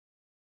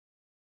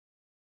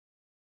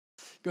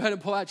Go ahead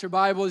and pull out your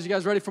Bibles. You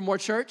guys ready for more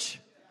church?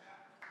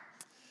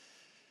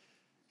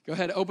 Go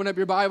ahead, open up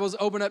your Bibles.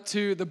 Open up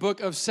to the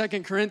book of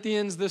 2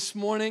 Corinthians this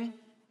morning.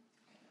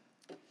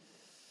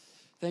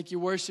 Thank you,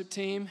 worship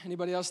team.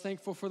 Anybody else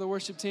thankful for the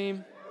worship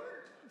team?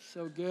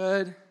 So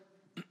good.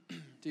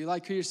 Do you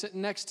like who you're sitting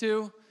next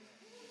to?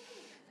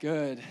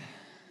 Good.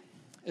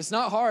 It's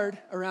not hard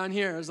around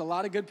here. There's a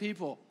lot of good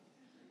people.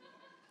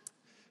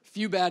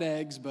 Few bad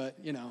eggs, but,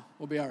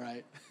 we'll be all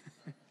right.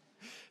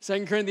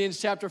 2 Corinthians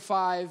chapter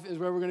 5 is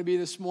where we're going to be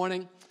this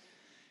morning.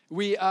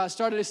 We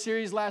started a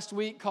series last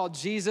week called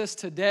Jesus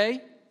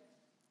Today.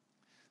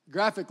 The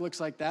graphic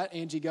looks like that.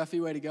 Angie Guffey,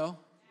 way to go.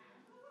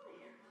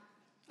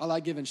 I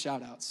like giving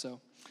shout-outs,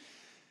 so.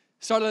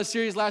 Started a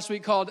series last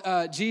week called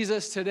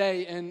Jesus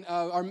Today, and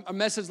our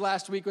message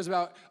last week was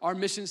about our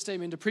mission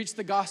statement, to preach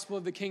the gospel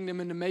of the kingdom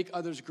and to make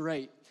others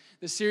great.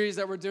 The series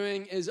that we're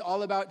doing is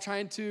all about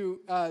trying to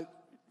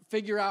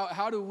figure out,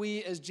 how do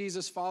we as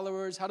Jesus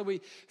followers, how do we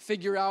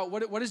figure out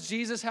what does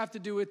Jesus have to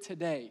do with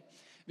today?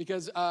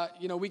 Because,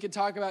 we could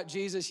talk about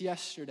Jesus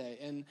yesterday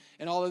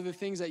and all of the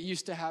things that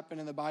used to happen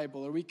in the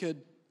Bible, or we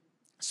could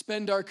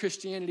spend our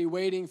Christianity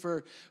waiting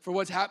for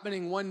what's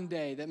happening one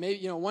day, that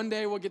maybe, one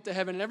day we'll get to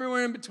heaven, and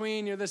everywhere in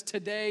between, this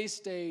today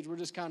stage, we're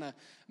just kind of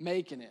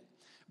making it.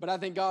 But I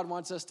think God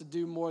wants us to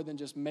do more than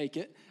just make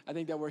it. I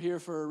think that we're here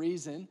for a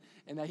reason,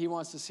 and that he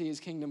wants to see his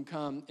kingdom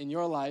come in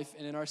your life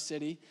and in our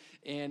city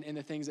and in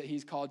the things that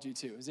he's called you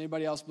to. Does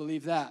anybody else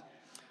believe that?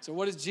 So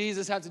what does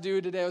Jesus have to do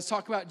today? Let's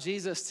talk about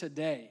Jesus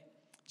today.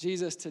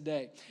 Jesus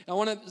today. I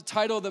want to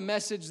title the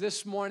message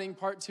this morning,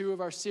 part 2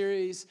 of our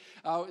series.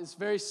 It's a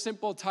very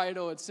simple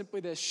title. It's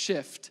simply this: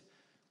 shift.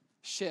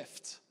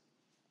 Shift.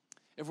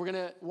 If we're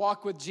going to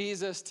walk with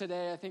Jesus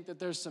today, I think that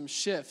there's some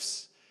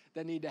shifts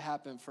that need to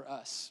happen for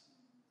us.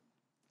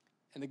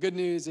 And the good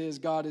news is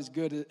God is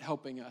good at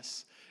helping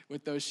us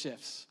with those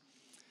shifts.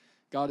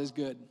 God is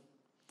good.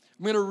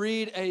 I'm going to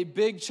read a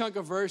big chunk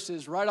of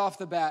verses right off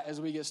the bat as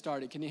we get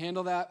started. Can you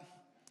handle that?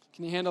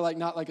 Can you handle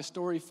not like a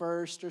story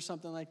first or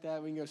something like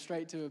that? We can go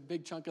straight to a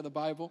big chunk of the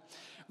Bible.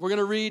 We're going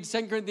to read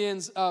 2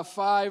 Corinthians 5.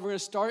 We're going to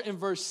start in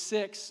verse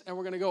 6, and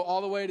we're going to go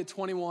all the way to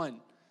 21.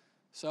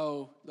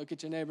 So look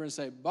at your neighbor and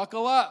say,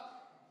 buckle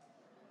up.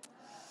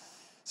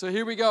 So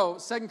here we go.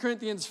 2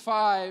 Corinthians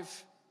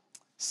 5.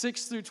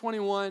 6 through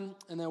 21,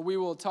 and then we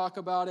will talk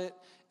about it,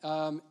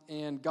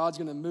 and God's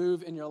going to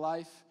move in your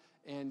life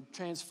and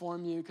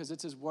transform you because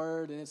it's his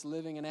word, and it's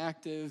living and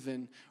active,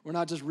 and we're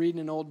not just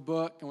reading an old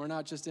book, and we're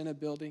not just in a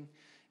building.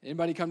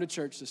 Anybody come to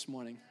church this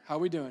morning? How are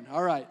we doing?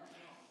 All right.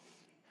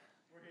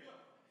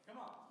 Come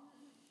on.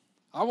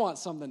 I want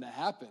something to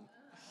happen.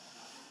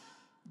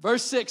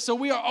 Verse 6, so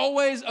we are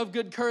always of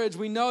good courage.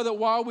 We know that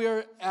while we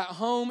are at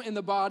home in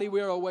the body,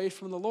 we are away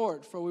from the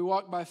Lord, for we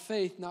walk by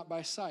faith, not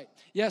by sight.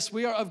 Yes,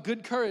 we are of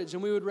good courage,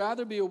 and we would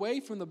rather be away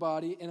from the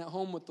body and at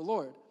home with the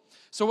Lord.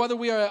 So whether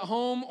we are at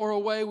home or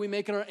away, we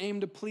make it our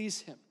aim to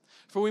please him.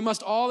 For we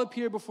must all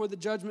appear before the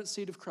judgment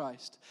seat of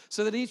Christ,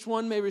 so that each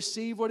one may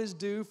receive what is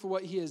due for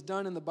what he has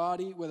done in the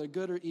body, whether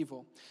good or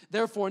evil.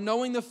 Therefore,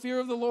 knowing the fear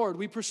of the Lord,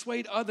 we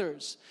persuade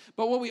others,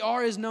 but what we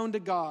are is known to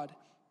God.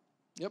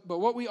 But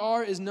what we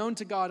are is known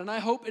to God, and I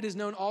hope it is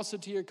known also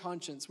to your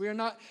conscience. We are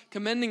not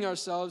commending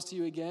ourselves to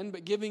you again,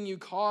 but giving you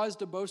cause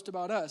to boast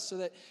about us, so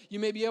that you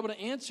may be able to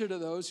answer to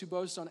those who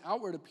boast on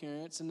outward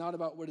appearance and not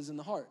about what is in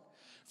the heart.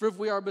 For if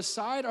we are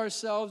beside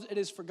ourselves, it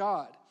is for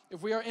God.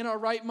 If we are in our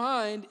right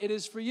mind, it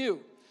is for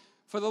you.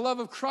 For the love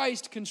of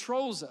Christ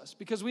controls us,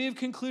 because we have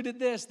concluded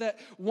this, that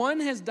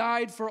one has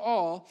died for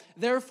all,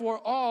 therefore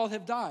all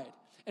have died.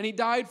 And he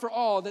died for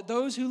all, that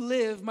those who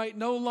live might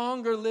no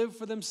longer live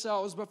for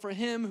themselves, but for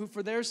him who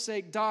for their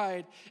sake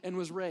died and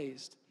was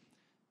raised.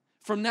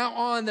 From now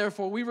on,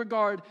 therefore, we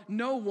regard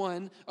no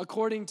one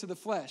according to the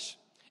flesh.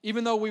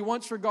 Even though we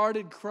once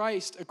regarded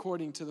Christ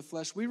according to the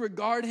flesh, we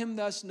regard him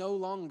thus no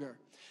longer.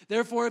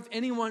 Therefore, if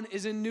anyone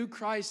is in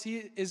Christ,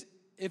 he is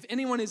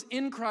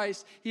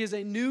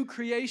a new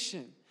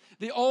creation.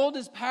 The old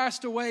has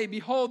passed away.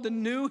 Behold, the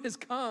new has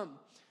come.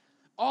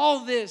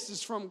 All this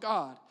is from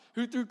God,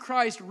 who through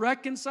Christ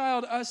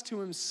reconciled us to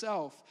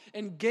himself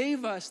and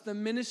gave us the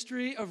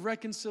ministry of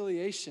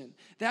reconciliation.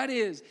 That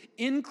is,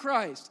 in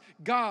Christ,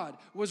 God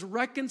was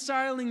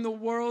reconciling the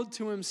world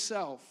to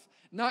himself,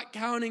 not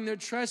counting their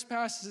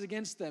trespasses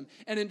against them,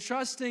 and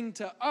entrusting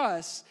to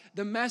us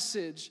the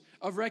message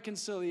of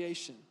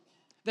reconciliation.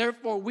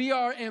 Therefore, we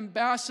are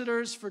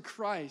ambassadors for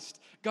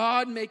Christ,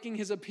 God making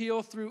his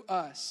appeal through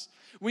us.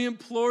 We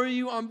implore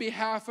you on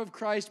behalf of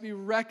Christ, be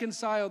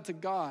reconciled to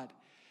God.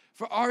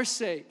 For our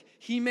sake,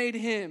 he made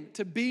him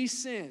to be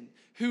sin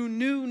who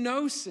knew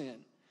no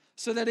sin,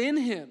 so that in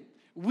him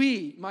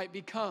we might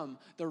become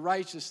the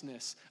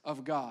righteousness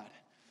of God.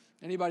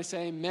 Anybody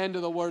say amen to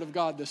the word of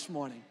God this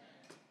morning?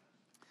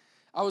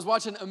 I was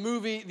watching a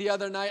movie the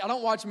other night. I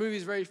don't watch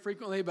movies very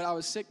frequently, but I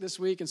was sick this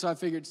week, and so I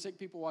figured sick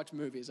people watch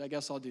movies. I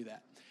guess I'll do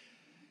that.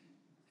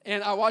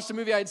 And I watched a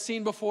movie I had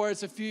seen before.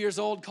 It's a few years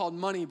old called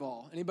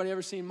Moneyball. Anybody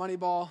ever seen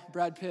Moneyball?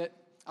 Brad Pitt.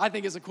 I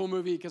think it's a cool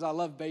movie because I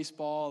love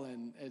baseball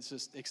and it's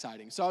just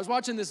exciting. So I was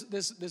watching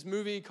this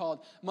movie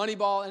called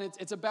Moneyball, and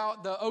it's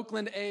about the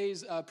Oakland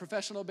A's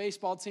professional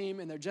baseball team,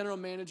 and their general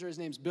manager, his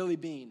name's Billy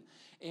Beane.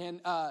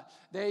 And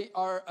they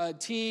are a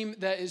team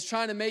that is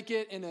trying to make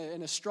it in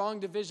a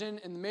strong division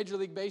in the Major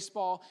League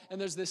Baseball. And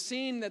there's this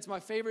scene that's my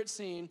favorite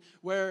scene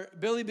where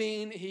Billy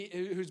Beane,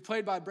 who's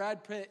played by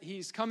Brad Pitt,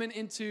 he's coming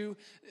into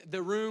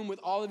the room with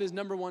all of his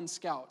number one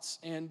scouts.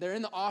 And they're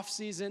in the off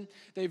season.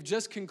 They've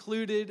just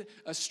concluded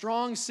a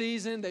strong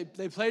season.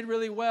 They played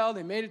really well.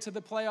 They made it to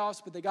the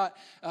playoffs, but they got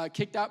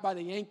kicked out by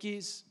the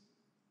Yankees.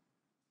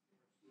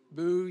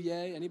 Boo,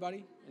 yay.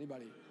 Anybody?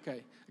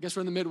 Okay. I guess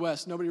we're in the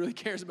Midwest. Nobody really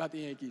cares about the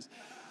Yankees.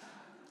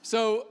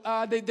 So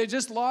they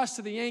just lost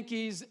to the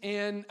Yankees,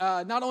 and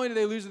not only did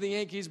they lose to the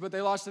Yankees, but they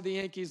lost to the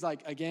Yankees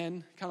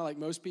again, kind of like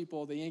most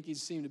people. The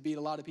Yankees seem to beat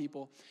a lot of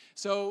people.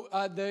 So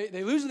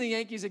they lose to the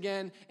Yankees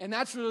again, and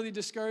that's really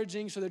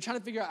discouraging. So they're trying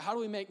to figure out, how do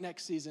we make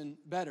next season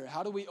better?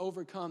 How do we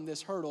overcome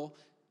this hurdle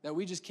that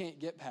we just can't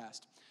get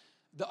past?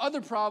 The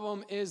other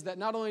problem is that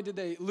not only did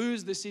they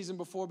lose the season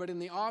before, but in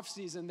the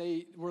offseason,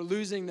 they were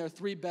losing their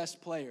 3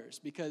 best players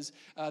because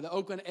the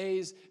Oakland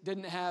A's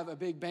didn't have a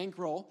big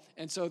bankroll,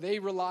 and so they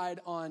relied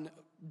on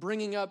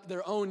bringing up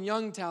their own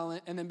young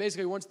talent, and then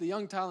basically once the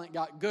young talent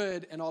got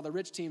good and all the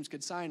rich teams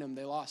could sign them,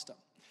 they lost them.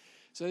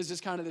 So this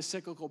is kind of the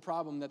cyclical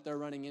problem that they're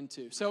running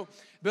into. So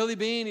Billy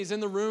Beane, he's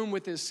in the room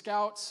with his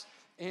scouts,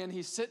 and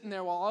he's sitting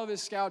there while all of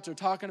his scouts are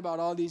talking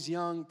about all these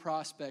young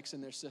prospects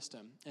in their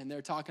system. And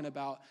they're talking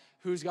about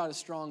who's got a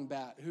strong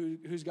bat,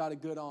 who's got a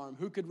good arm,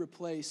 who could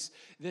replace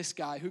this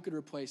guy, who could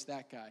replace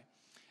that guy.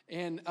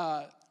 And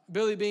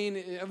Billy Beane,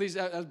 at least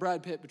as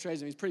Brad Pitt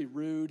portrays him, he's pretty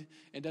rude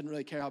and doesn't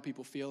really care how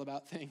people feel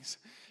about things.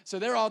 So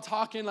they're all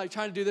talking,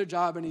 trying to do their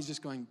job, and he's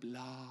just going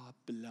blah,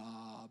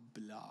 blah,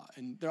 blah.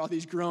 And they're all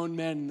these grown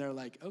men, and they're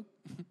like, oh,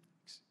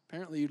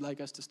 apparently you'd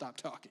like us to stop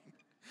talking.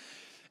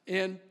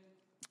 And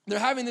they're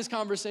having this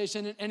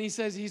conversation, and he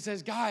says,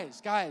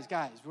 guys,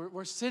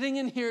 we're sitting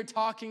in here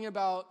talking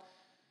about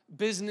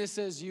business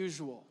as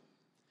usual.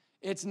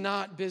 It's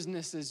not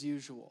business as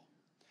usual.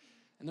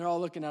 And they're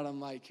all looking at him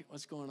like,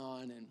 what's going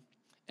on?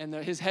 And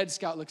his head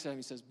scout looks at him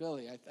and says,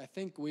 Billy, I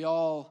think we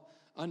all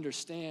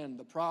understand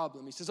the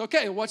problem. He says,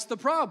 okay, what's the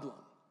problem?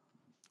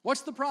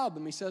 What's the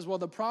problem? He says, well,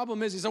 the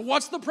problem is, he said,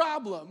 what's the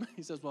problem?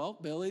 He says, well,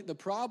 Billy, the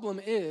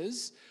problem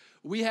is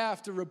we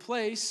have to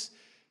replace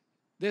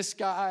this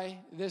guy,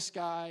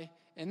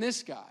 and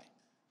this guy.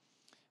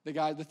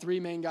 The 3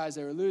 main guys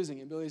they were losing.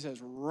 And Billy says,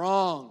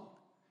 wrong.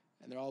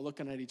 And they're all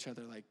looking at each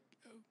other like,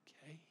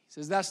 okay. He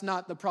says, that's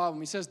not the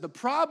problem. He says, the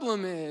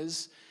problem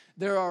is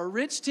there are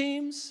rich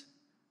teams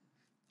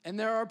and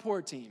there are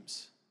poor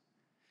teams.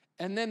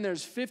 And then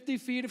there's 50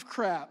 feet of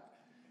crap,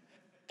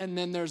 and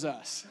then there's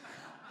us.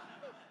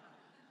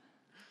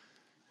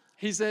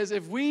 He says,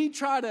 if we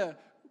try to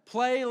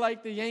play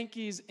like the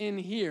Yankees in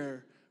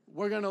here,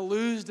 we're going to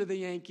lose to the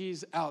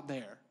Yankees out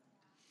there.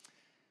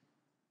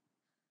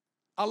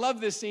 I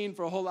love this scene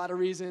for a whole lot of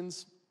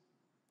reasons,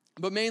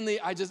 but mainly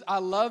I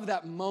love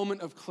that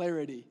moment of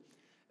clarity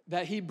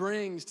that he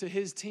brings to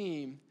his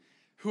team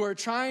who are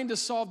trying to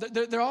solve.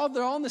 They're all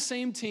on the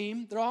same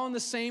team. They're all in the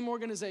same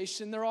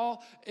organization. They're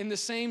all in the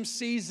same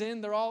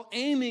season. They're all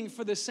aiming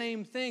for the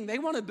same thing. They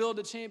want to build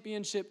a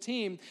championship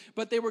team,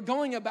 but they were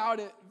going about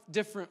it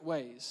different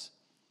ways.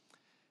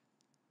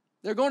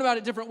 They're going about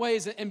it different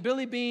ways, and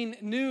Billy Beane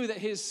knew that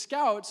his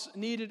scouts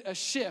needed a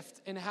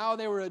shift in how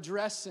they were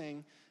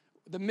addressing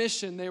the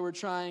mission they were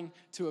trying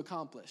to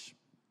accomplish.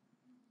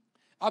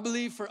 I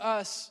believe for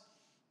us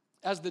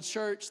as the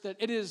church that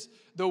it is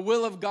the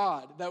will of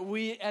God that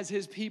we as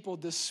his people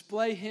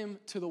display him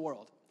to the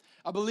world.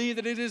 I believe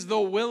that it is the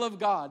will of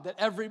God that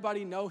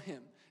everybody know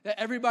him, that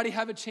everybody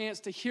have a chance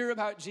to hear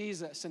about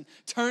Jesus and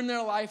turn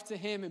their life to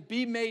him and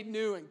be made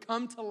new and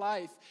come to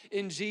life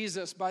in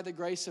Jesus by the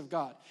grace of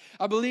God.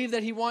 I believe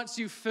that he wants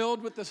you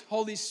filled with the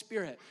Holy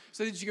Spirit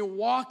so that you can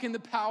walk in the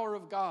power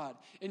of God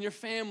in your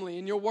family,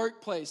 in your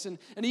workplace, and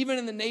even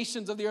in the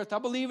nations of the earth. I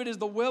believe it is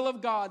the will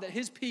of God that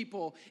his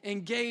people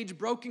engage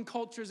broken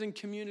cultures and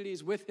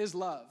communities with his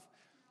love.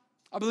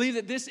 I believe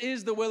that this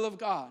is the will of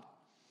God.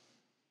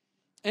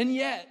 And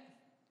yet,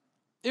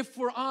 if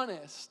we're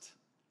honest,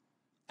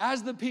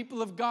 as the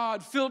people of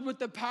God, filled with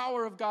the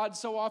power of God,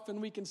 so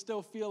often we can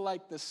still feel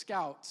like the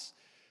scouts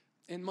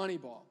in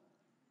Moneyball.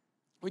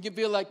 We can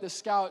feel like the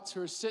scouts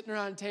who are sitting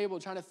around a table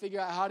trying to figure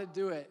out how to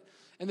do it.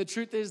 And the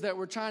truth is that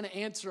we're trying to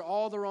answer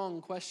all the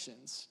wrong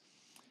questions.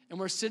 And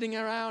we're sitting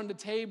around a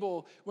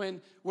table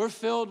when we're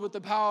filled with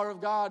the power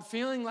of God,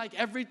 feeling like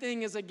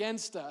everything is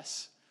against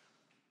us.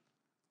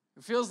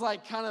 It feels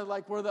like kind of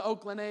like we're the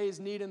Oakland A's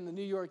needing the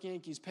New York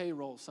Yankees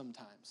payroll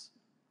sometimes.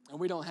 And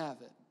we don't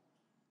have it.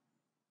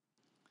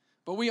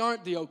 But we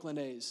aren't the Oakland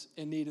A's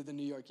in need of the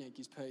New York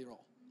Yankees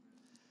payroll.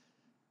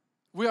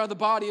 We are the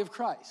body of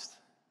Christ.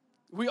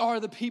 We are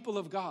the people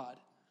of God.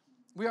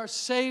 We are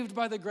saved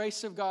by the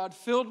grace of God,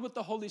 filled with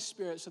the Holy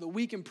Spirit so that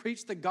we can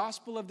preach the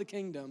gospel of the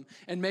kingdom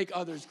and make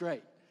others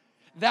great.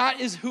 That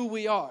is who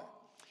we are.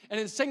 And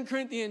in 2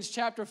 Corinthians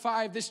chapter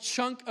 5, this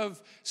chunk of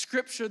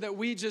scripture that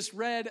we just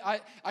read,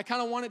 I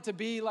kind of want it to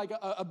be like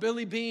a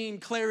Billy Bean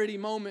clarity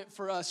moment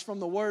for us from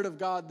the Word of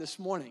God this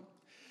morning.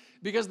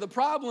 Because the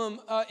problem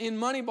in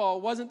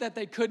Moneyball wasn't that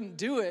they couldn't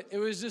do it. It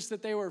was just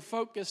that they were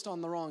focused on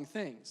the wrong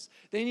things.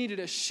 They needed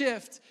a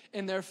shift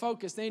in their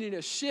focus. They needed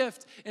a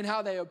shift in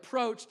how they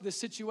approached the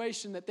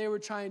situation that they were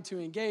trying to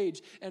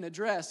engage and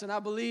address. And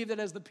I believe that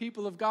as the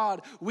people of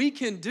God, we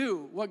can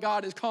do what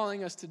God is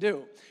calling us to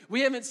do.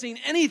 We haven't seen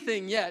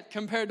anything yet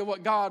compared to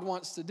what God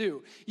wants to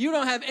do. You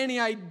don't have any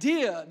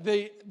idea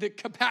the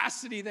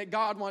capacity that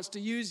God wants to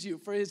use you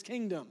for His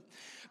kingdom.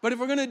 But if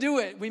we're going to do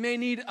it, we may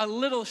need a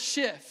little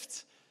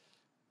shift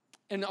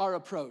in our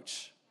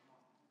approach,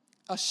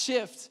 a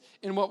shift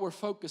in what we're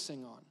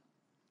focusing on.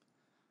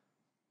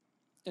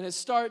 And it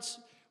starts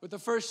with the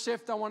first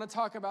shift I want to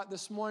talk about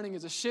this morning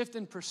is a shift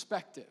in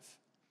perspective.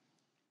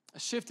 A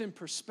shift in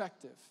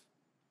perspective.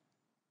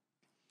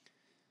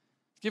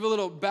 Give a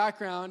little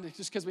background,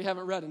 just because we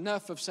haven't read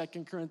enough of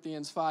 2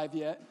 Corinthians 5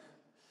 yet.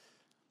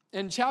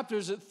 In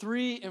chapters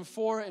 3 and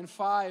 4 and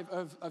 5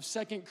 of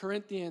 2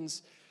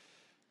 Corinthians,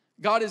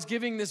 God is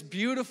giving this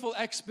beautiful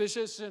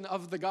exposition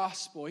of the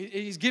gospel.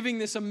 He's giving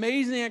this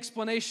amazing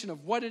explanation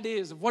of what it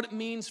is, of what it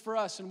means for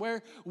us, and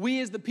where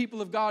we as the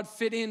people of God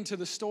fit into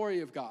the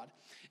story of God.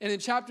 And in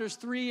chapters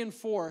 3 and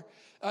 4,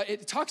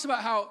 it talks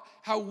about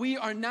how we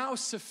are now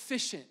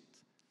sufficient.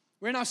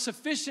 We're now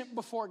sufficient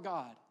before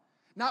God.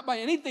 Not by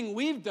anything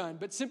we've done,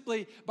 but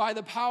simply by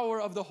the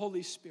power of the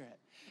Holy Spirit.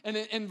 And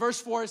in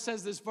verse 4, it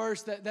says this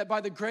verse that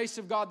by the grace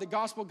of God, the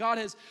gospel, God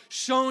has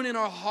shown in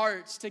our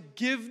hearts to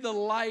give the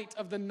light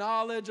of the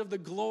knowledge of the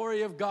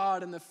glory of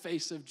God in the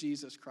face of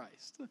Jesus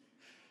Christ.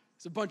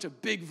 It's a bunch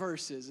of big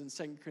verses in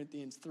 2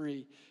 Corinthians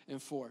 3 and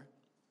 4.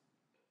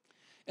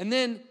 And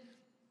then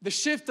the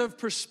shift of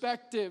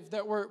perspective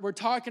that we're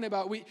talking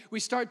about, we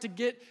start to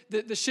get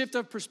the shift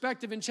of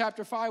perspective in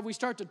chapter 5. We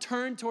start to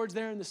turn towards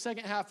there in the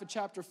second half of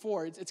chapter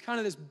 4. It's kind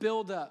of this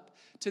build up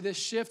to this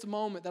shift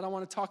moment that I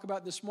want to talk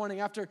about this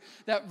morning. After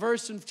that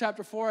verse in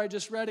chapter 4 I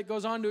just read, it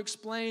goes on to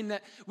explain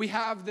that we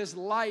have this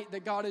light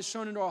that God has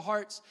shown into our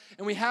hearts,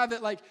 and we have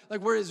it like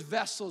we're His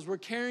vessels. We're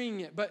carrying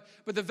it, but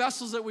the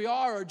vessels that we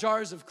are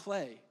jars of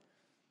clay,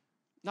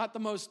 not the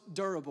most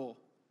durable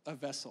of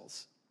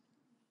vessels.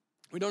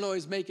 We don't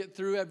always make it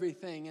through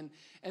everything,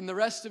 and the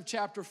rest of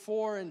chapter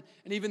 4 and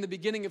even the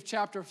beginning of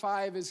chapter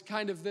 5 is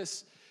kind of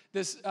this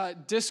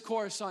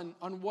discourse on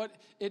what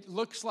it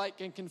looks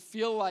like and can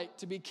feel like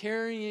to be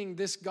carrying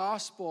this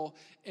gospel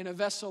in a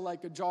vessel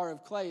like a jar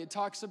of clay. It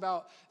talks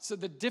about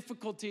the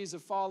difficulties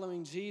of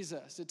following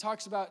Jesus. It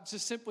talks about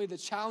just simply the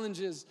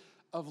challenges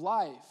of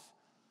life.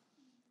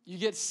 You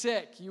get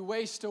sick, you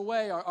waste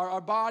away.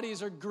 Our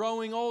bodies are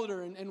growing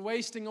older and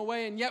wasting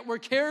away, and yet we're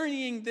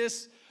carrying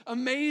this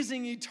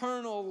amazing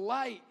eternal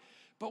light,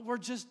 but we're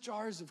just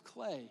jars of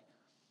clay.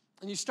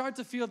 And you start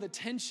to feel the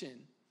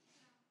tension.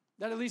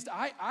 That at least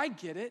I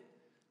get it.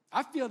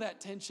 I feel that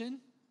tension.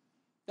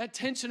 That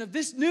tension of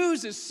this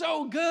news is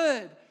so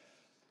good,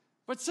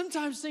 but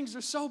sometimes things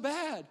are so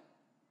bad.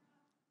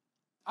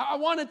 I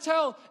want to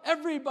tell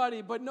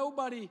everybody, but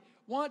nobody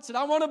wants it.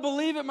 I want to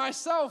believe it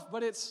myself,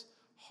 but it's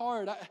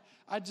hard.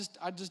 I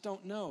just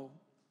don't know.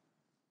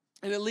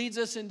 And it leads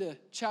us into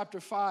chapter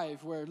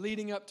 5, where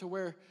leading up to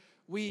where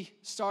we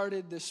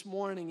started this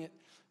morning, it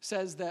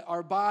says that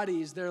our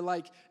bodies, they're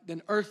like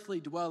an earthly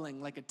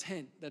dwelling, like a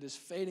tent that is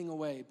fading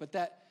away, but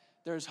that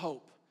there's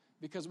hope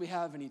because we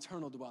have an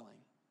eternal dwelling.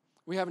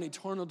 We have an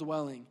eternal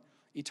dwelling,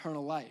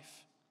 eternal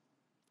life.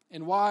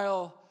 And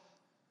while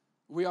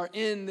we are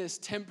in this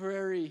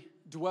temporary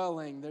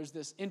dwelling, there's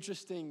this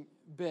interesting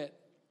bit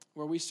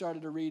where we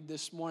started to read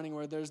this morning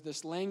where there's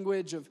this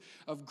language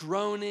of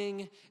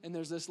groaning, and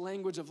there's this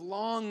language of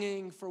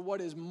longing for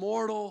what is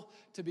mortal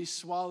to be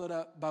swallowed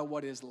up by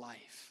what is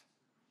life.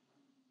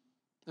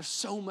 There's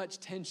so much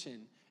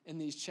tension in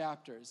these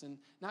chapters, and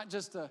not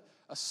just a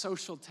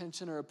social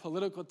tension or a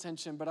political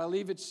tension, but I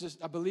believe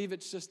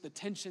it's just the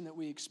tension that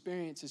we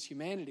experience as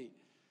humanity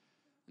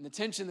and the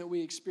tension that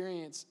we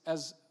experience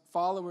as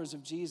followers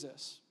of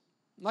Jesus.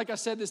 Like I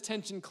said, this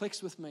tension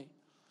clicks with me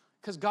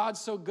because God's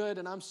so good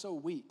and I'm so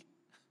weak.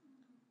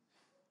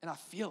 And I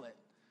feel it.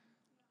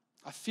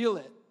 I feel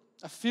it.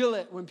 I feel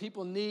it when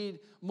people need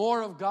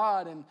more of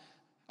God, and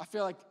I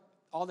feel like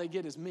all they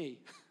get is me.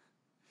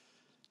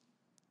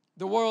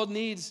 The world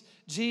needs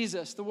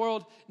Jesus. The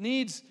world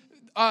needs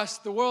us.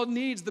 The world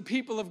needs the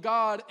people of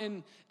God,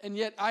 and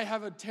yet I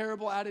have a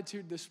terrible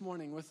attitude this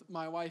morning with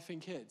my wife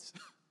and kids.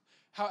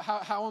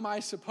 How am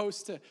I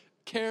supposed to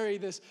carry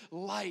this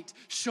light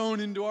shown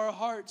into our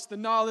hearts, the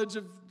knowledge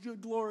of the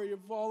glory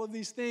of all of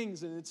these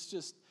things? And it's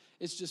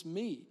just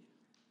me.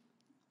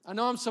 I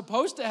know I'm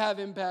supposed to have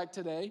impact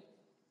today.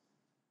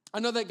 I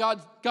know that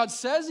God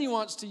says He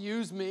wants to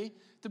use me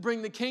to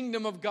bring the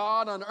kingdom of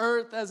God on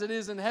earth as it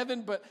is in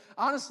heaven, but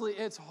honestly,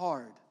 it's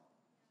hard.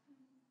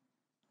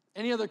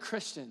 Any other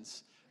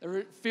Christians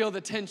that feel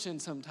the tension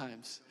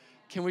sometimes?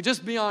 Can we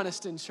just be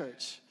honest in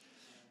church?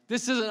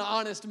 This is an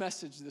honest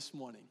message this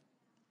morning.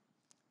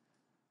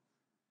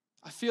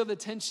 I feel the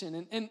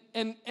tension.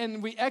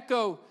 And we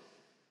echo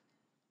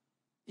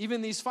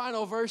even these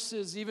final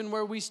verses, even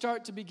where we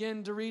start to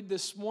begin to read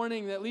this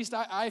morning, that at least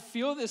I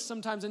feel this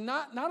sometimes, and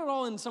not at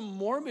all in some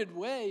morbid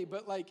way,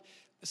 but like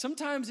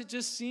sometimes it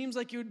just seems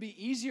like it would be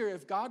easier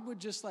if God would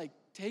just like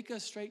take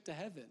us straight to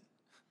heaven.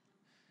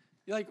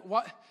 You're like,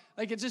 what?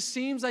 Like it just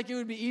seems like it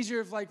would be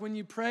easier if like when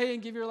you pray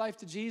and give your life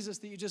to Jesus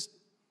that you just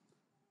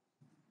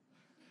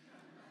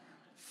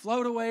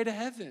float away to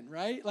heaven,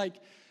 right? Like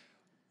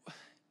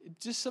it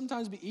just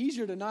sometimes be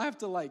easier to not have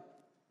to like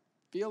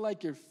feel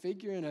like you're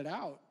figuring it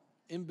out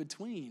in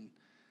between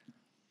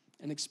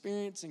and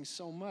experiencing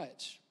so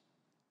much.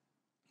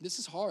 This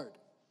is hard.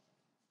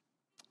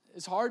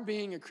 It's hard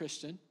being a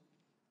Christian.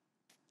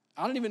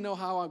 I don't even know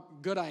how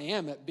good I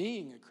am at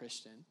being a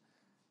Christian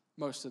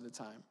most of the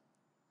time.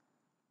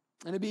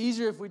 And it'd be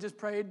easier if we just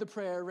prayed the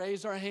prayer,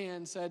 raised our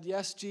hand, said,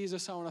 yes,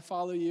 Jesus, I want to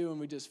follow you, and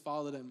we just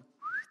followed him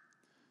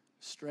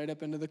straight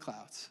up into the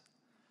clouds.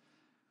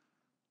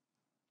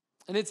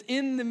 And it's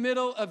in the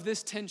middle of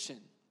this tension.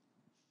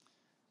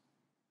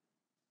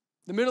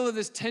 The middle of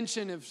this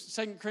tension of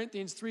 2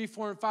 Corinthians 3,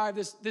 4, and 5,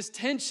 this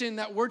tension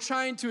that we're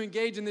trying to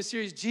engage in this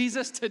series,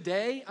 Jesus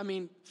today. I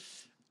mean,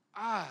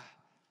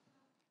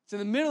 it's in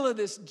the middle of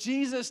this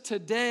Jesus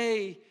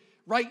today,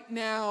 right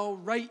now,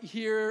 right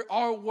here,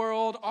 our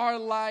world, our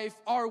life,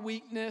 our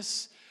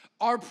weakness,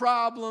 our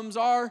problems,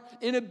 our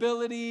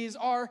inabilities,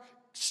 our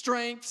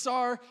strengths,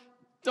 our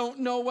don't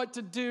know what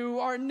to do,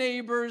 our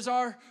neighbors,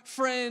 our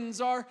friends,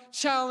 our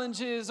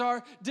challenges,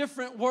 our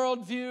different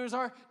worldviews,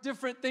 our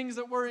different things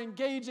that we're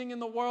engaging in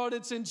the world.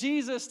 It's in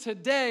Jesus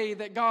today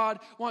that God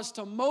wants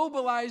to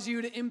mobilize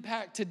you to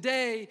impact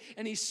today,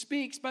 and he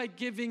speaks by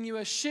giving you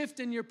a shift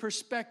in your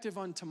perspective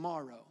on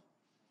tomorrow.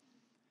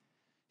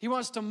 He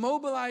wants to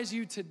mobilize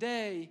you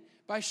today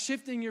by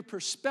shifting your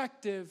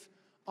perspective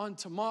on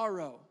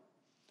tomorrow.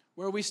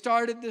 Where we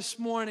started this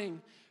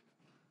morning,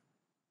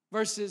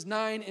 verses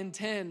 9 and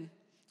 10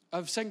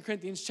 of 2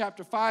 Corinthians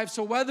chapter 5.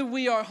 So whether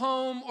we are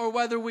home or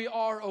whether we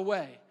are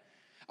away,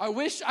 I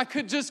wish I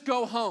could just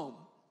go home.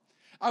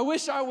 I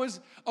wish I was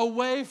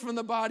away from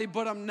the body,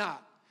 but I'm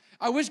not.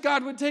 I wish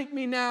God would take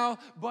me now,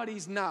 but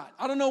he's not.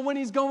 I don't know when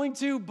he's going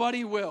to, but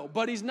he will.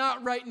 But he's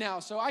not right now,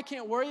 so I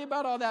can't worry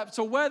about all that.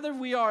 So whether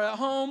we are at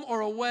home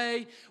or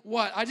away,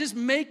 what? I just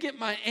make it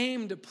my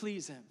aim to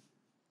please him.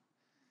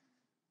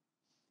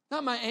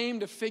 Not my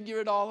aim to figure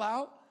it all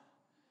out.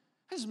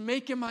 I just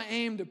make it my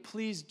aim to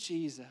please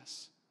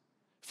Jesus.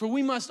 For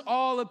we must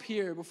all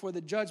appear before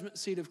the judgment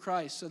seat of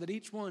Christ, so that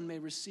each one may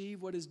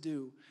receive what is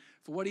due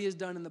for what he has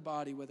done in the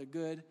body, whether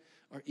good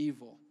or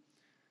evil.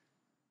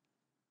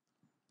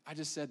 I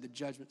just said the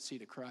judgment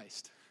seat of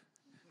Christ.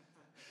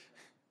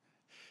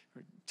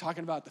 We're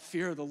talking about the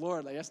fear of the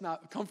Lord. Like, that's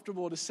not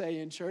comfortable to say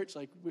in church.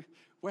 Like,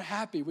 we're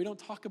happy. We don't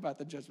talk about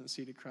the judgment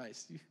seat of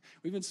Christ.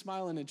 We've been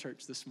smiling in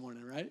church this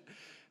morning, right? It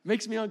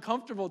makes me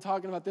uncomfortable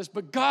talking about this.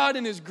 But God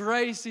in his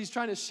grace, he's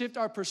trying to shift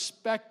our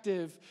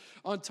perspective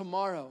on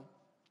tomorrow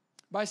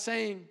by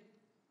saying,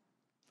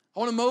 I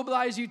want to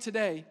mobilize you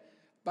today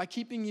by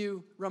keeping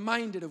you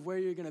reminded of where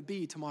you're going to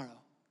be tomorrow.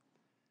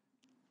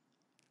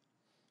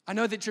 I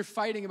know that you're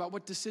fighting about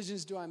what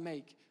decisions do I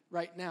make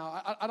right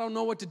now. I don't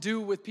know what to do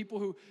with people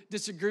who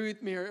disagree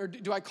with me, or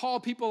do I call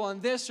people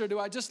on this, or do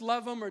I just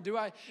love them, or do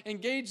I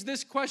engage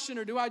this question,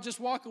 or do I just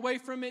walk away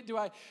from it?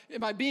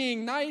 Am I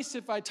being nice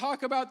if I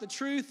talk about the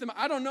truth?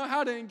 I don't know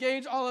how to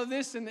engage all of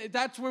this, and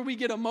that's where we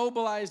get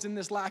immobilized in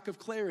this lack of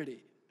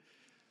clarity.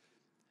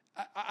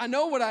 I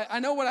know what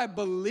I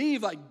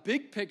believe, like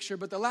big picture,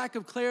 but the lack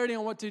of clarity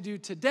on what to do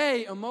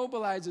today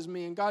immobilizes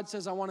me. And God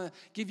says, I want to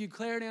give you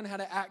clarity on how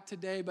to act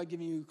today by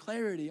giving you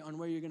clarity on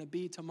where you're going to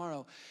be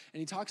tomorrow. And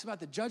he talks about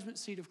the judgment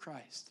seat of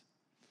Christ.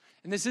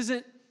 And this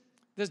isn't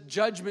this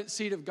judgment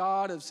seat of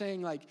God of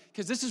saying like,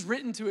 because this is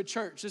written to a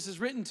church. This is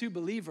written to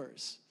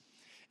believers.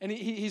 And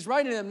he's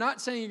writing to them,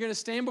 not saying you're going to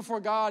stand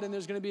before God and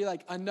there's going to be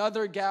like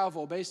another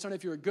gavel based on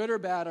if you're good or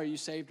bad, are you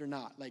saved or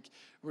not? Like,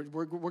 we're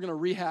going to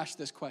rehash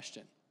this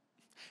question.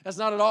 That's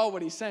not at all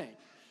what he's saying.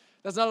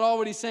 That's not at all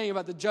what he's saying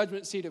about the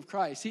judgment seat of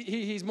Christ.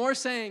 He's more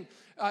saying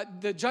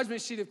the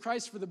judgment seat of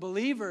Christ for the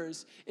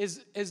believers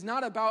is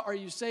not about are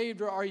you saved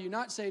or are you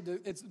not saved.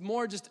 It's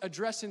more just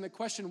addressing the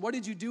question, what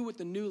did you do with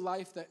the new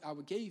life that I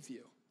gave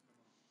you?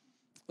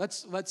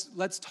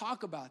 Let's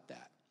talk about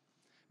that.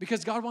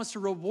 Because God wants to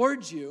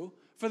reward you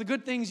for the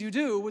good things you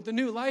do with the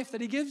new life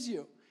that he gives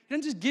you. He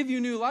doesn't just give you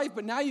new life,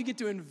 but now you get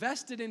to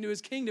invest it into his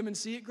kingdom and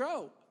see it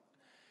grow.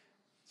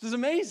 This is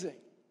amazing.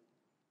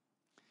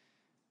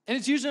 And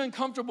it's usually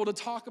uncomfortable to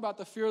talk about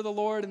the fear of the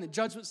Lord and the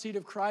judgment seat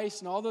of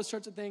Christ and all those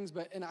sorts of things,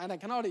 but I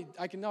can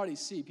already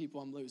see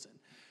people I'm losing.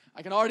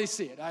 I can already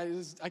see it.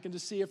 I can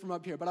just see it from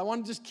up here. But I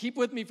want to just keep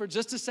with me for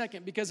just a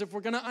second, because if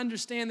we're going to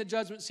understand the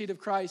judgment seat of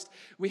Christ,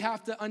 we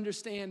have to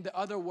understand the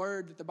other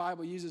word that the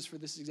Bible uses for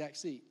this exact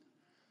seat.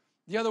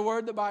 The other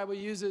word the Bible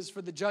uses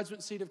for the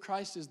judgment seat of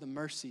Christ is the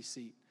mercy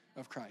seat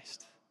of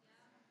Christ.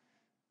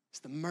 It's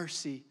the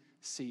mercy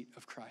seat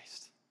of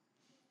Christ.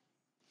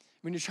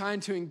 When you're trying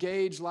to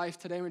engage life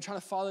today, when you're trying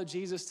to follow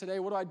Jesus today,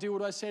 what do I do? What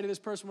do I say to this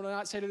person? What do I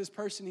not say to this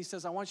person? He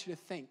says, I want you to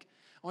think.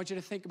 I want you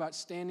to think about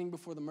standing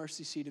before the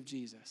mercy seat of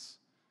Jesus.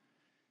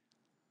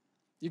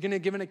 You're going to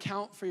give an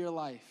account for your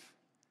life.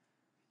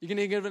 You're going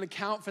to give an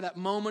account for that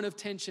moment of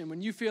tension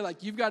when you feel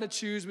like you've got to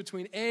choose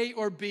between A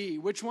or B.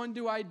 Which one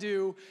do? I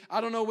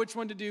don't know which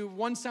one to do.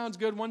 One sounds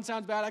good, one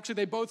sounds bad. Actually,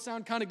 they both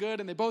sound kind of good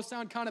and they both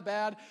sound kind of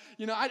bad.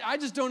 I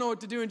just don't know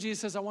what to do. And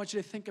Jesus says, I want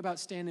you to think about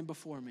standing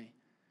before me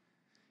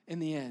in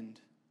the end.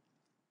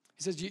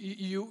 He says,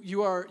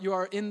 you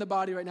are in the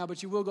body right now,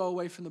 but you will go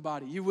away from the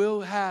body. You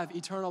will have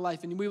eternal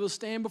life, and we will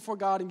stand before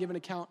God and give an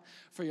account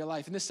for your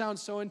life. And this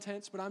sounds so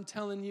intense, but I'm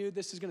telling you,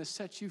 this is going to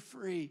set you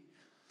free.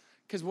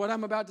 Because what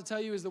I'm about to tell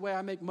you is the way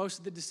I make most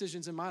of the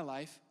decisions in my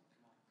life.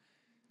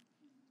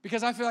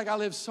 Because I feel like I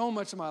live so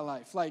much of my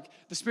life, like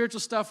the spiritual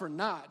stuff or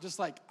not, just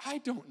like, I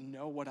don't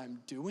know what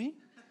I'm doing.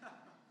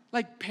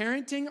 Like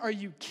parenting, are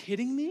you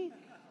kidding me?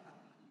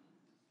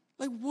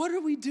 Like, what are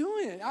we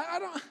doing? I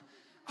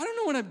don't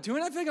know what I'm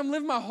doing. I feel like I'm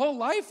living my whole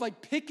life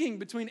like picking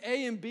between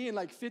A and B and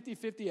like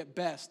 50-50 at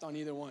best on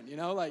either one,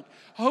 like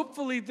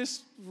hopefully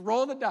this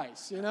roll the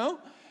dice,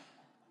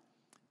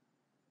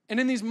 And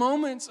in these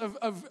moments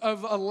of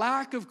a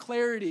lack of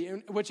clarity,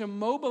 which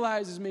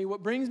immobilizes me,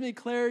 what brings me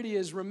clarity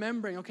is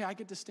remembering, okay, I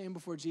get to stand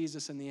before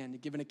Jesus in the end to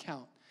give an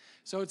account.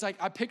 So it's like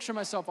I picture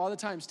myself all the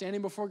time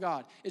standing before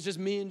God. It's just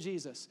me and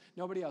Jesus,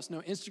 nobody else. No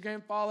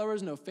Instagram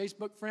followers, no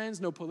Facebook friends,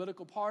 no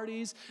political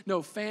parties,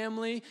 no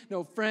family,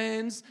 no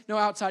friends, no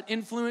outside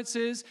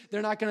influences.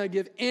 They're not going to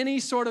give any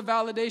sort of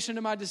validation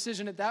to my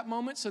decision at that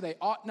moment, so they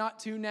ought not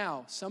to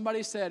now.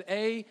 Somebody said,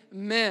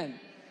 amen.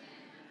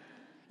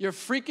 You're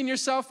freaking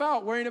yourself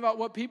out, worrying about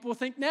what people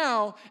think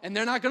now, and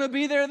they're not going to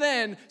be there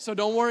then, so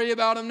don't worry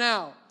about them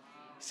now.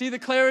 See the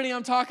clarity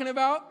I'm talking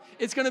about?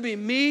 It's going to be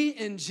me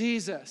and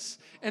Jesus.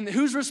 And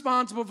who's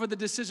responsible for the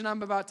decision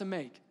I'm about to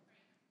make?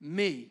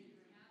 Me.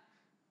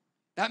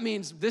 That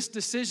means this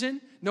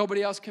decision,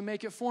 nobody else can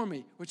make it for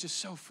me, which is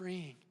so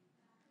freeing.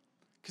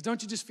 Because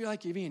don't you just feel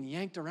like you're being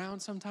yanked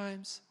around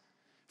sometimes?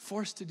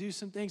 Forced to do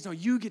some things? No,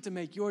 you get to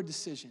make your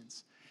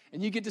decisions.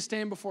 And you get to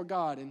stand before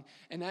God.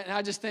 And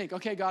I just think,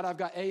 okay, God, I've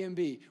got A and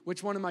B.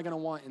 Which one am I going to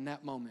want in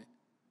that moment?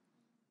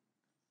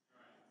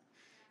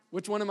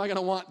 Which one am I going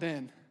to want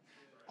then?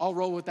 I'll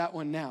roll with that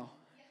one now.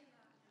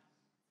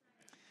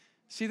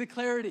 See the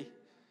clarity?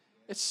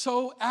 It's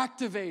so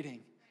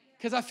activating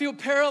because I feel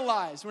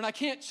paralyzed when I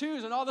can't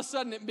choose, and all of a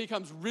sudden it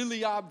becomes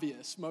really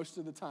obvious most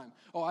of the time.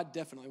 Oh, I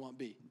definitely want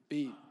B.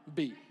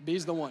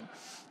 B's the one.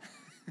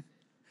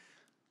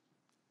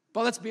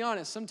 But let's be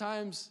honest,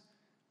 sometimes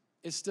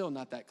it's still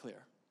not that clear.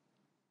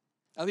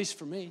 At least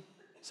for me.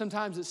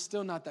 Sometimes it's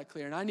still not that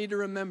clear. And I need to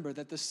remember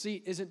that the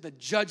seat isn't the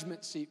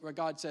judgment seat where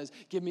God says,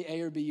 give me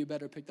A or B, you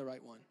better pick the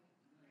right one.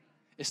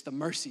 It's the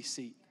mercy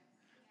seat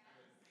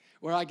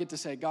where I get to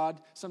say, God,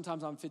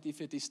 sometimes I'm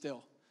 50-50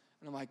 still.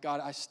 And I'm like, God,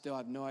 I still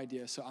have no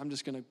idea. So I'm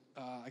just going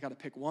to, I got to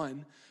pick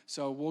one.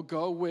 So we'll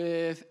go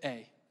with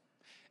A.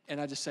 And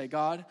I just say,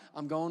 God,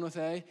 I'm going with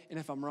A. And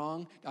if I'm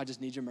wrong, I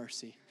just need your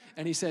mercy.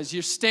 And he says,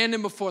 you're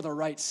standing before the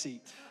right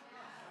seat.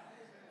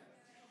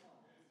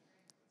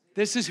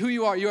 This is who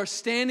you are. You are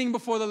standing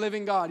before the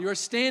living God. You are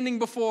standing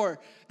before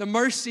the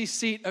mercy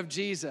seat of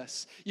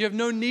Jesus. You have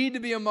no need to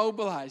be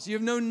immobilized. You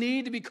have no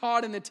need to be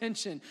caught in the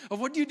tension of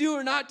what do you do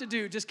or not to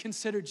do. Just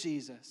consider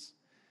Jesus.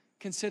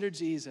 Consider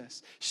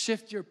Jesus.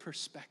 Shift your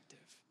perspective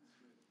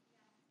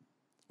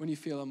when you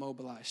feel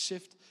immobilized.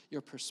 Shift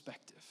your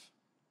perspective.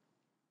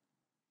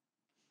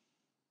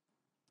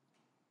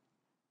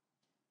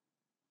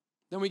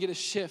 Then we get a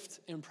shift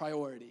in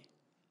priority.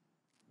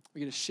 We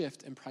get a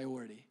shift in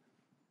priority.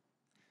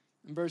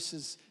 In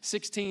verses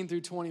 16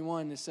 through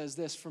 21, it says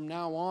this, from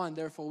now on,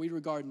 therefore, we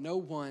regard no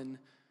one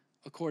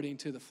according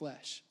to the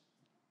flesh.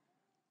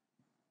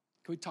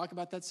 Can we talk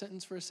about that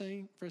sentence for a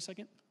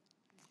second?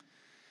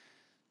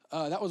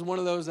 That was one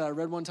of those that I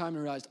read one time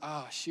and realized,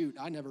 shoot,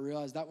 I never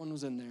realized that one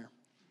was in there.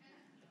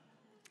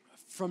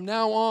 From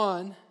now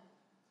on,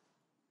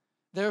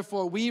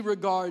 therefore, we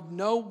regard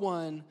no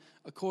one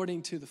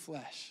according to the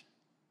flesh.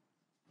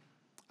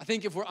 I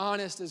think if we're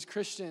honest as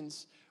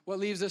Christians, what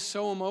leaves us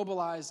so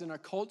immobilized in our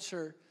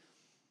culture,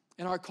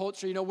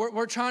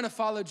 we're trying to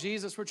follow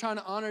Jesus, we're trying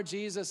to honor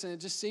Jesus, and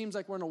it just seems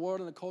like we're in a world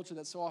and a culture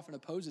that so often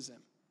opposes him.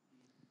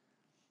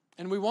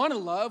 And we want to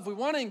love, we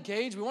want to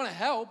engage, we want to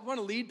help, we want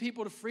to lead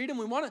people to freedom,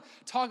 we want to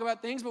talk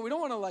about things, but we don't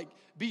want to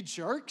be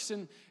jerks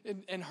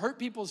and hurt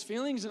people's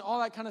feelings and all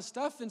that kind of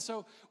stuff. And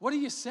so what do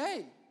you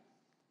say?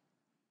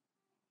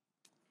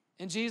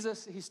 And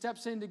Jesus, he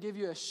steps in to give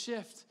you a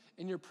shift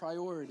in your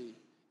priority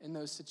in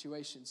those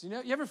situations.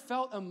 You ever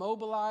felt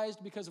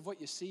immobilized because of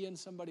what you see in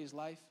somebody's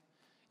life?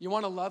 You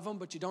want to love them,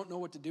 but you don't know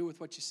what to do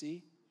with what you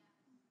see?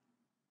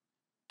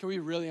 Can we be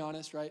really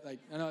honest, right?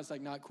 I know it's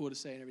not cool to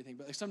say and everything,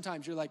 but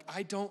sometimes you're like,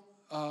 I don't,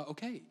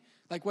 okay.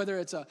 Whether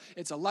it's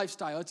a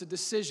lifestyle, it's a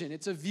decision,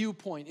 it's a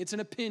viewpoint, it's an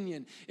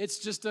opinion, it's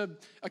just a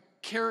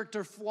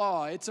character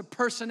flaw, it's a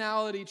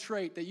personality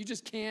trait that you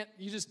just can't,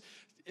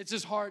 it's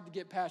just hard to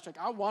get past.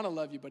 I want to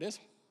love you, but it's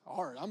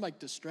hard. I'm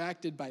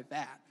distracted by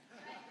that.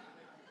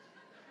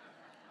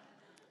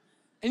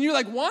 And you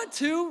like want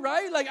to,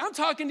 right? Like I'm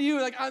talking to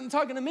you, like I'm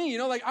talking to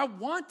me, like I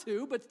want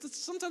to, but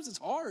sometimes it's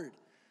hard.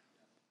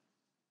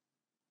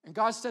 And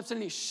God steps in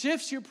and he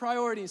shifts your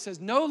priority and says,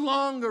 no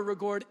longer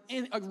regard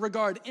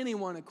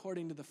anyone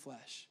according to the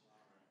flesh.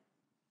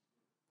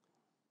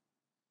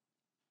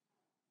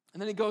 And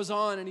then he goes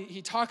on and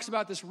he talks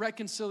about this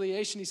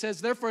reconciliation. He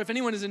says, therefore, if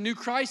anyone is in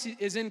Christ,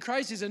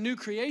 he's a new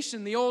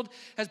creation. The old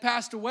has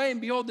passed away,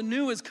 and behold, the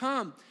new has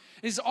come.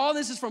 And he says, all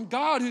this is from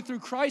God, who through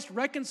Christ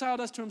reconciled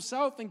us to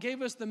himself and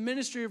gave us the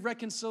ministry of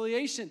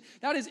reconciliation.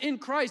 That is, in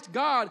Christ,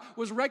 God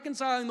was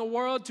reconciling the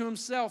world to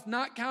himself,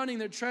 not counting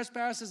their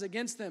trespasses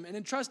against them, and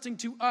entrusting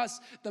to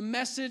us the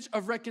message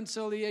of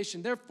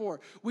reconciliation. Therefore,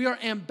 we are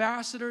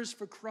ambassadors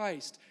for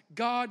Christ,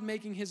 God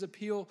making his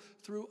appeal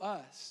through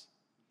us.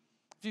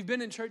 If you've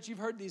been in church, you've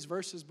heard these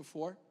verses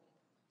before.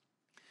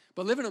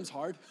 But living them's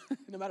hard,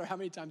 no matter how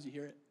many times you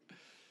hear it.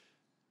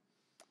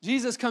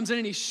 Jesus comes in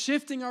and he's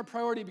shifting our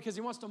priority because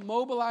he wants to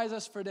mobilize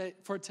us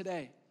for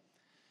today.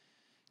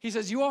 He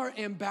says, you are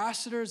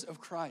ambassadors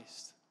of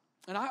Christ.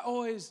 And I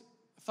always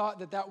thought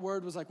that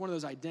word was like one of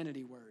those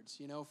identity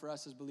words, for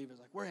us as believers.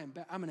 Like,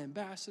 I'm an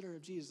ambassador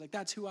of Jesus. Like,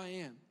 that's who I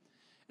am.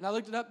 And I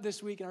looked it up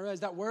this week and I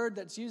realized that word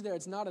that's used there,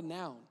 it's not a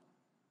noun.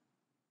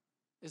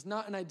 It's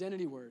not an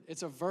identity word.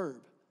 It's a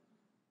verb.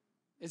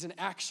 It's an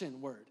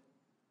action word.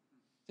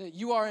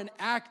 You are an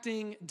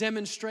acting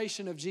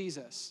demonstration of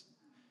Jesus.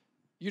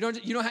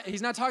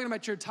 He's not talking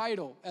about your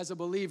title as a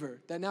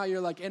believer, that now you're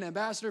like an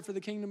ambassador for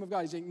the kingdom of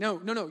God. He's saying,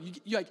 no.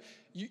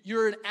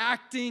 You're an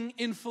acting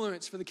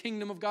influence for the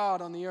kingdom of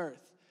God on the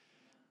earth.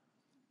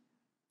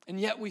 And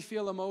yet we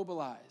feel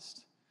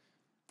immobilized.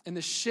 And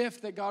the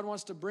shift that God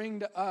wants to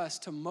bring to us,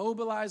 to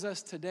mobilize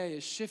us today,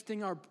 is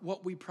shifting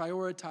what we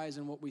prioritize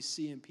and what we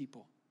see in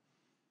people.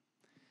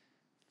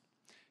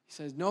 He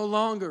says, no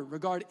longer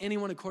regard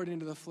anyone according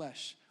to the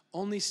flesh.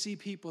 Only see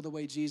people the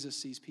way Jesus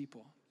sees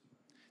people.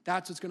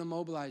 That's what's going to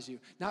mobilize you.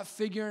 Not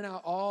figuring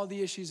out all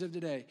the issues of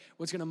today.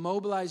 What's going to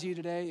mobilize you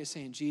today is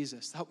saying,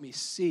 Jesus, help me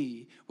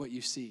see what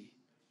you see.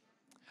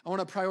 I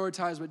want to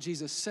prioritize what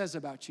Jesus says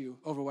about you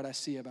over what I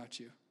see about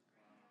you.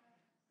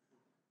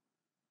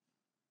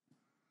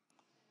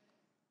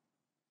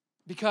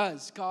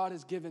 Because God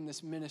has given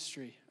this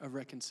ministry of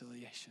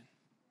reconciliation.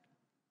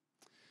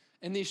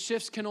 And these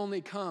shifts can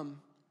only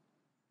come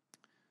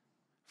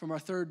from our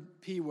third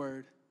P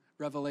word,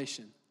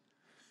 revelation.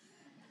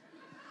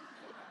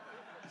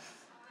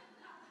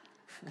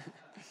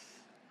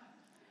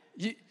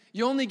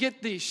 You only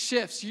get these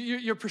shifts.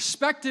 Your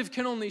perspective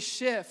can only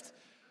shift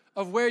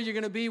of where you're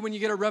going to be when you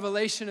get a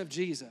revelation of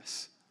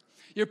Jesus.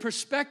 Your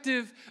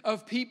perspective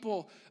of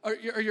people, or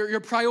your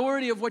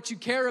priority of what you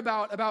care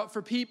about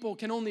for people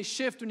can only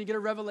shift when you get a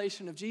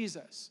revelation of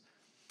Jesus.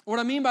 What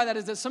I mean by that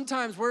is that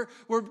sometimes we're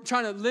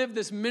trying to live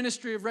this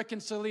ministry of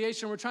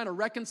reconciliation. We're trying to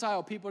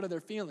reconcile people to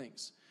their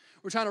feelings.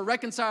 We're trying to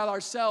reconcile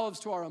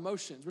ourselves to our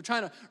emotions. We're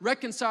trying to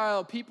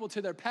reconcile people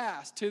to their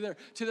past, to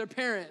their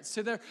parents,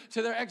 to their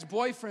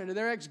ex-boyfriend, to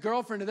their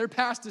ex-girlfriend, to their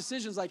past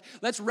decisions. Like,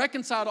 let's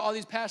reconcile to all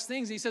these past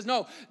things. And he says,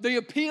 no, the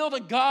appeal to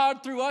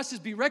God through us is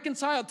be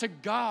reconciled to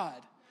God.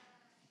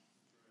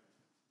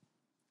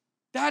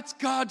 That's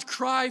God's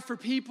cry for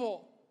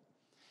people,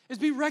 is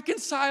be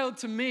reconciled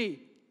to me.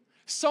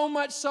 So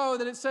much so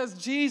that it says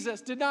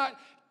Jesus did not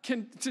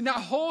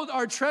hold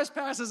our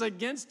trespasses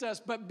against us,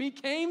 but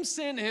became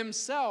sin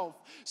himself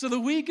so that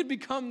we could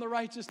become the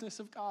righteousness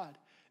of God.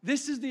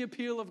 This is the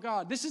appeal of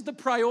God. This is the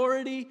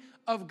priority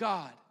of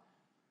God.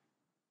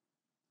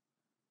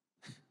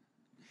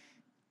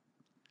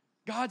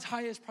 God's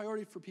highest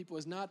priority for people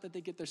is not that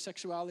they get their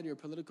sexuality or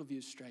political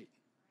views straight.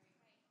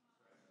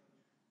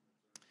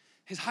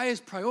 His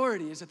highest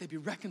priority is that they be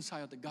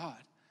reconciled to God.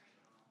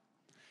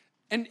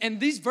 And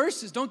these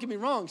verses, don't get me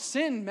wrong,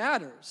 sin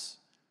matters.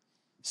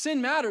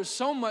 Sin matters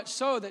so much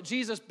so that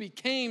Jesus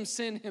became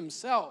sin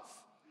himself.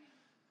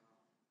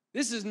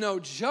 This is no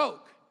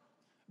joke,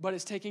 but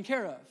it's taken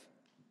care of.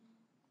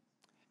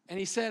 And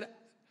he said,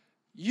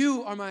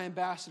 you are my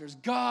ambassadors,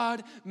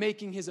 God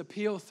making his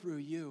appeal through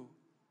you.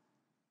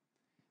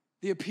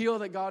 The appeal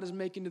that God is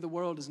making to the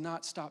world is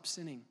not stop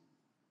sinning.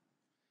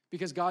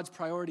 Because God's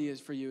priority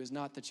for you is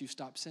not that you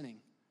stop sinning.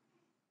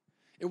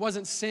 It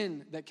wasn't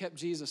sin that kept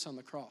Jesus on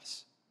the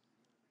cross.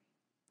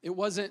 It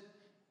wasn't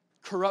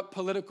corrupt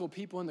political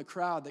people in the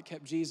crowd that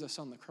kept Jesus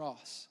on the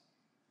cross.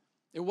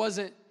 It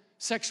wasn't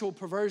sexual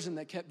perversion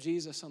that kept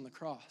Jesus on the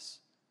cross.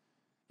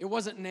 It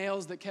wasn't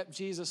nails that kept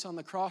Jesus on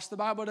the cross. The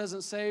Bible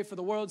doesn't say, for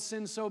the world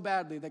sinned so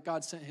badly that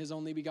God sent his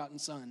only begotten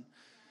Son,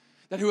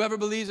 that whoever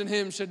believes in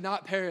him should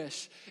not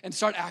perish and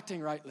start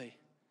acting rightly.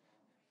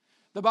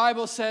 The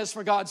Bible says,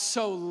 for God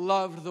so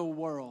loved the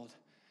world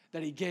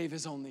that he gave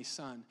his only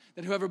Son,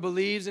 that whoever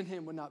believes in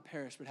him would not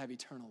perish but have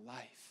eternal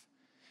life.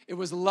 It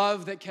was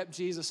love that kept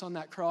Jesus on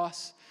that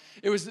cross.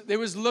 It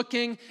was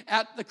looking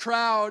at the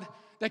crowd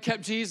that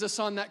kept Jesus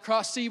on that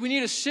cross. See, we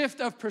need a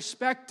shift of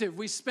perspective.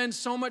 We spend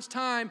so much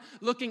time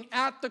looking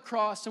at the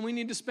cross, and we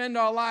need to spend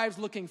our lives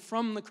looking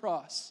from the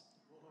cross.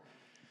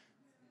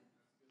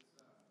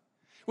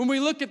 When we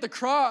look at the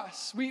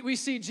cross, we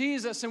see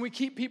Jesus and we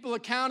keep people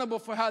accountable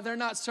for how they're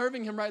not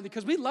serving him rightly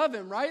because we love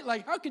him, right?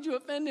 Like, how could you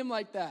offend him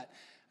like that?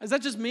 Is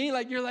that just me?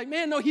 Like, you're like,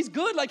 man, no, he's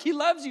good. Like, he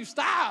loves you.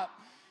 Stop.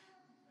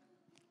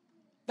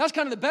 That's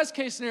kind of the best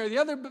case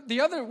scenario.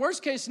 The other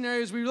worst case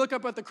scenario is we look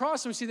up at the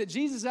cross and we see that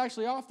Jesus is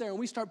actually off there and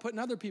we start putting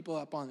other people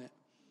up on it.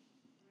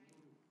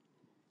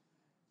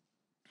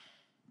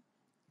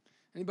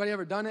 Anybody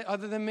ever done it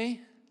other than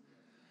me?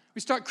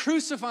 We start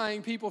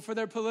crucifying people for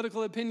their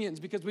political opinions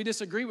because we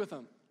disagree with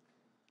them.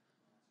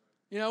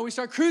 You know, we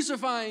start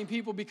crucifying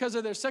people because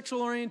of their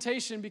sexual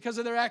orientation, because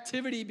of their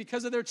activity,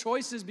 because of their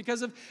choices,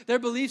 because of their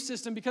belief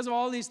system, because of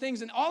all these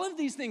things. And all of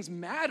these things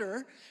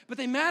matter, but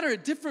they matter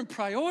at different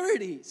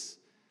priorities.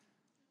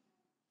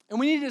 And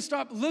we need to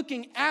stop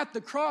looking at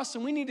the cross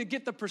and we need to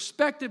get the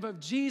perspective of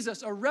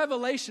Jesus, a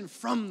revelation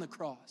from the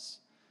cross.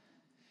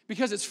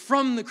 Because it's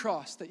from the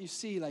cross that you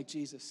see like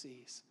Jesus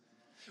sees.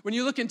 When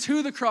you look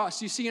into the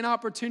cross, you see an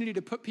opportunity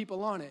to put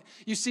people on it.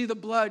 You see the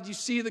blood, you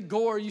see the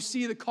gore, you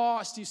see the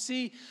cost, you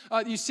see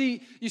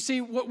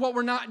what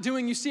we're not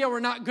doing, you see how we're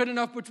not good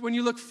enough. But when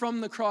you look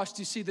from the cross,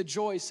 you see the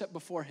joy set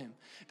before him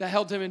that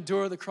helped him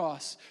endure the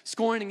cross,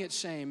 scorning its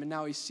shame, and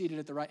now he's seated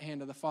at the right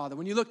hand of the Father.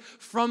 When you look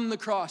from the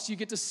cross, you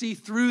get to see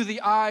through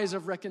the eyes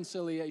of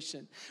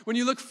reconciliation. When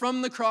you look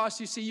from the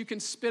cross, you see you can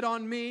spit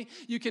on me,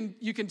 you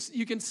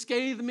can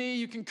scathe me,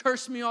 you can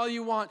curse me all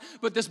you want,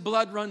 but this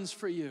blood runs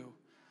for you.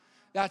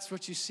 That's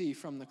what you see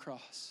from the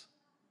cross.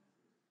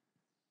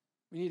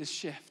 We need a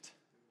shift.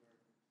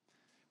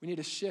 We need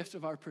a shift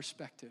of our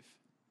perspective.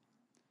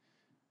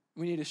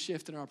 We need a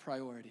shift in our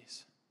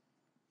priorities.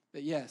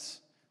 That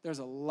yes, there's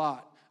a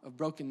lot of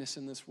brokenness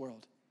in this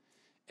world,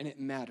 and it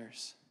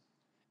matters.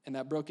 And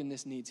that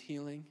brokenness needs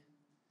healing.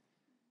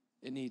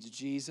 It needs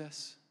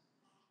Jesus,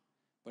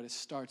 but it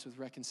starts with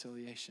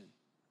reconciliation.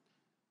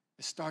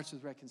 It starts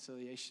with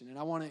reconciliation. And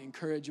I want to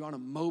encourage you, I want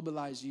to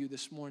mobilize you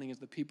this morning as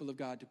the people of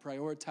God to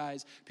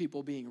prioritize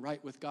people being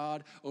right with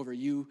God over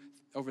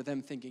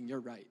them thinking you're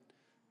right.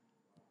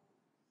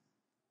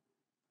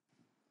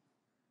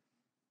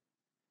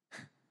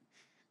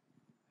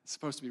 It's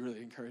supposed to be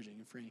really encouraging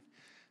and freeing,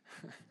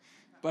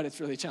 but it's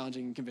really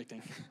challenging and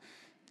convicting.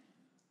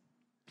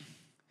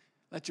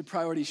 Let your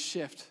priorities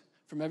shift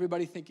from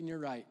everybody thinking you're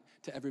right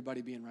to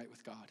everybody being right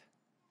with God.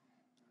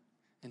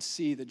 And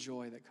see the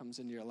joy that comes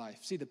into your life.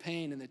 See the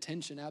pain and the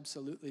tension,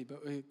 absolutely,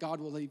 but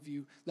God will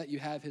let you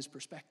have his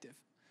perspective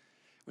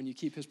when you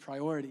keep his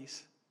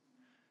priorities.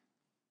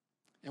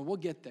 And we'll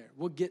get there.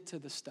 We'll get to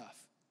the stuff.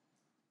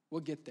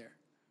 We'll get there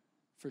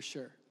for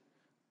sure.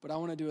 But I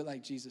want to do it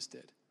like Jesus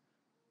did,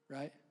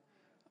 right?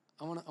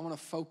 I want to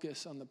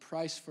focus on the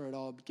price for it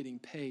all getting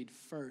paid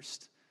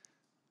first.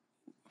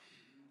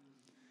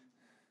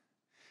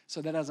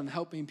 So that as I'm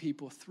helping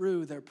people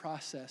through their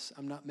process,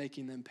 I'm not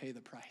making them pay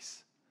the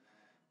price.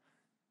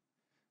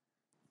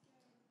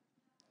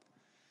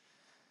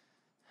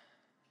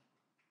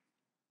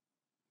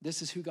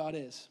 This is who God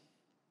is.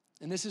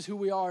 And this is who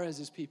we are as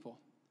his people.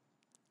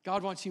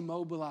 God wants you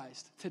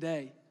mobilized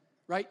today,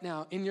 right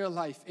now, in your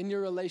life, in your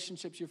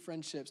relationships, your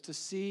friendships, to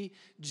see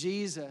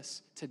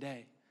Jesus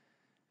today,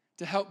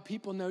 to help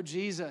people know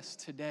Jesus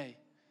today,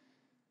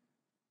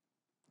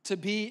 to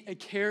be a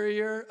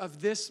carrier of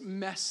this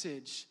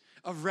message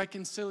of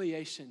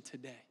reconciliation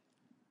today.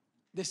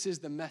 This is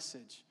the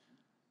message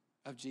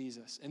of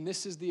Jesus. And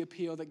this is the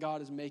appeal that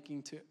God is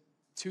making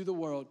to the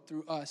world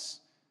through us,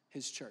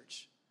 his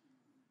church.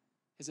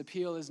 His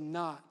appeal is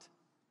not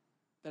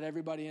that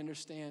everybody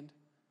understand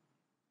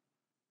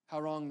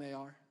how wrong they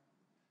are.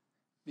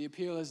 The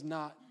appeal is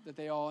not that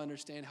they all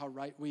understand how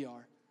right we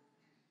are.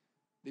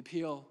 The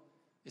appeal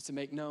is to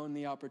make known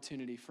the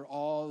opportunity for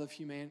all of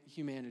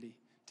humanity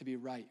to be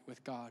right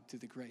with God through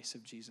the grace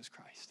of Jesus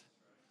Christ.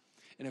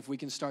 And if we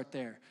can start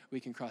there, we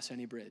can cross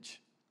any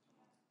bridge.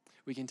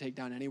 We can take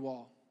down any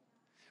wall.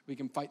 We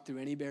can fight through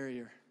any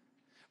barrier.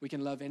 We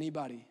can love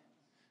anybody.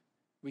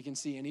 We can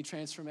see any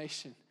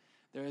transformation.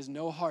 There is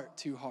no heart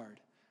too hard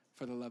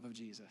for the love of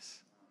Jesus.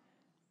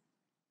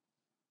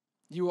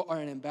 You are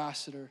an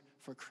ambassador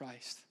for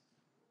Christ.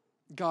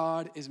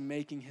 God is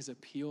making his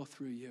appeal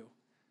through you.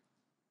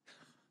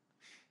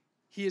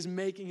 He is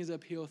making his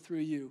appeal through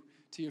you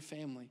to your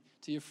family,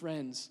 to your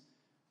friends,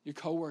 your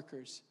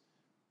coworkers,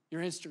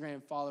 your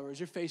Instagram followers,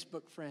 your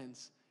Facebook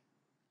friends,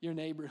 your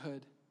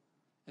neighborhood,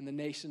 and the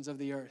nations of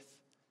the earth.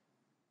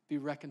 Be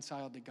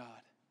reconciled to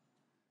God.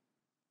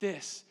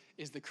 This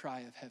is the cry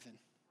of heaven.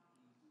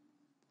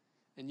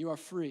 And you are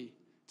free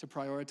to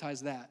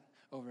prioritize that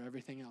over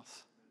everything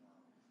else.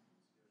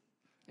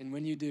 And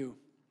when we do,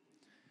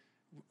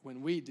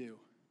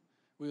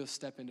 we will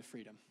step into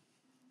freedom.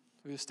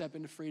 We will step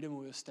into freedom,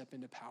 we will step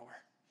into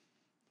power.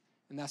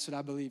 And that's what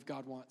I believe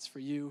God wants for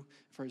you,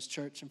 for his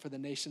church, and for the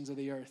nations of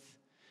the earth.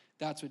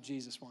 That's what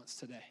Jesus wants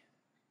today.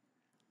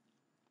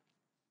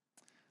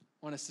 I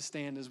want us to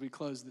stand as we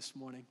close this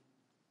morning.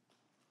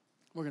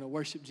 We're going to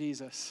worship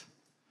Jesus.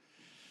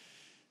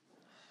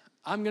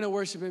 I'm going to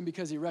worship him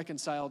because he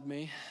reconciled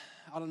me.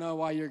 I don't know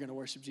why you're going to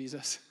worship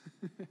Jesus,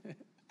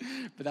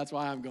 but that's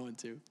why I'm going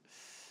to.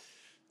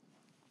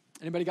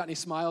 Anybody got any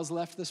smiles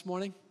left this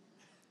morning?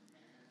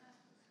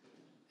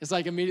 It's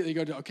like immediately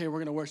go to, okay, we're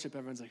going to worship.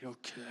 Everyone's like,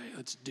 okay,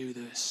 let's do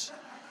this.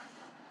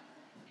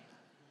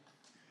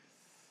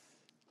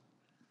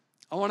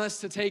 I want us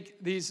to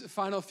take these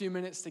final few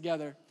minutes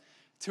together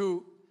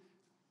to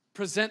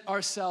present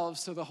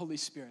ourselves to the Holy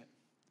Spirit,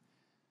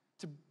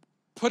 to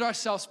put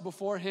ourselves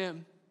before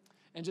him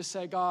and just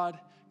say, God,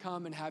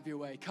 come and have your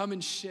way. Come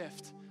and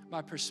shift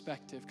my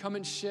perspective. Come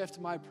and shift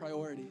my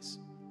priorities.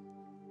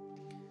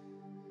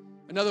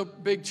 Another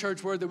big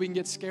church word that we can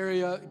get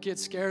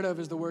scared of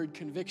is the word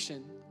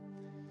conviction.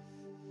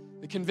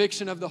 The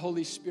conviction of the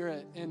Holy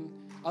Spirit. And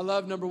I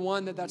love, number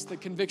one, that's the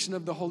conviction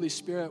of the Holy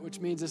Spirit, which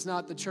means it's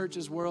not the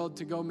church's world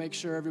to go make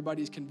sure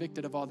everybody's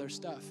convicted of all their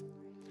stuff.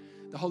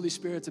 The Holy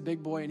Spirit's a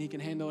big boy and he can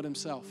handle it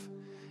himself.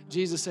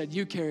 Jesus said,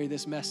 you carry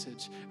this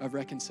message of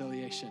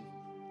reconciliation.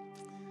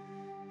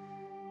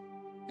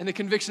 And the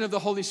conviction of the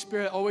Holy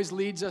Spirit always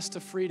leads us to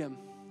freedom.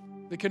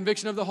 The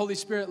conviction of the Holy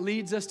Spirit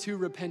leads us to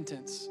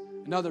repentance.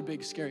 Another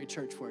big, scary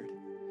church word.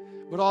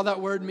 But all that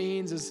word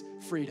means is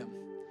freedom.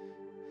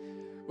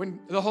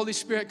 When the Holy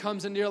Spirit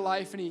comes into your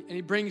life and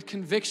he brings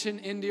conviction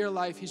into your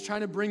life, he's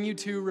trying to bring you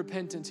to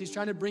repentance. He's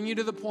trying to bring you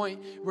to the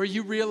point where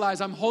you realize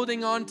I'm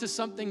holding on to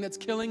something that's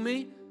killing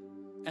me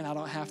and I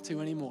don't have to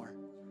anymore.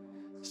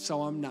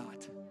 So I'm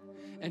not.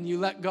 And you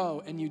let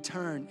go and you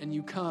turn and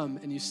you come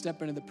and you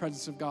step into the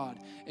presence of God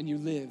and you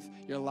live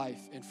your life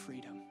in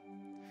freedom.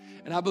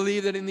 And I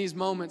believe that in these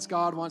moments,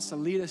 God wants to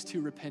lead us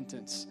to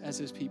repentance as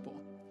his people.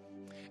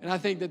 And I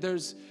think that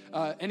there's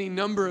any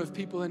number of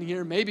people in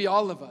here, maybe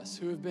all of us,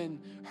 who have been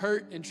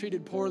hurt and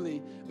treated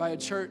poorly by a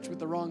church with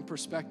the wrong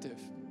perspective,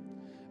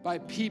 by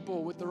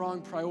people with the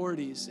wrong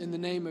priorities in the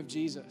name of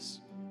Jesus.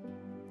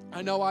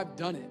 I know I've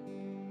done it.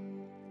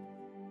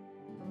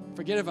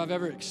 Forget if I've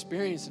ever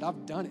experienced it,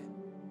 I've done it.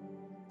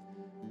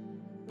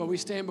 But we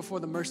stand before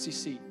the mercy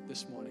seat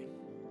this morning.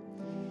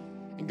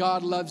 And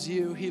God loves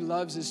you, he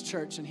loves his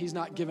church, and he's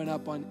not given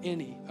up on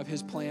any of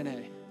his plan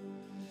A.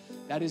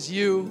 That is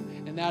you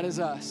and that is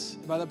us.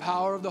 By the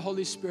power of the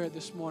Holy Spirit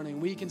this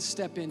morning, we can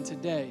step in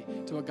today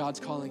to what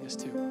God's calling us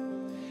to.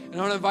 And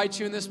I want to invite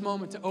you in this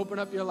moment to open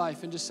up your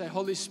life and just say,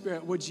 Holy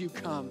Spirit, would you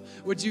come?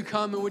 Would you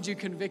come and would you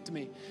convict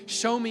me?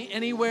 Show me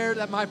anywhere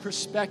that my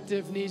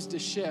perspective needs to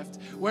shift.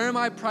 Where am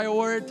I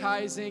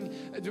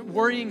prioritizing,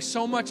 worrying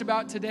so much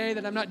about today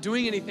that I'm not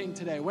doing anything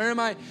today? Where am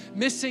I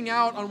missing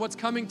out on what's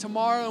coming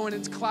tomorrow and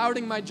it's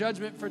clouding my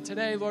judgment for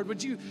today? Lord,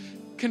 would you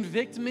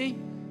convict me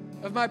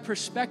of my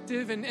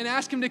perspective and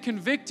ask him to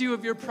convict you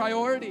of your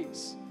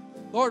priorities?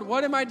 Lord,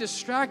 what am I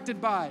distracted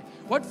by?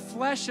 What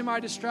flesh am I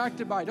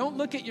distracted by? Don't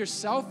look at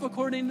yourself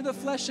according to the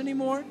flesh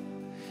anymore.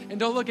 And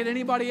don't look at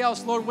anybody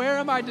else. Lord, where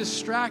am I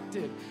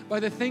distracted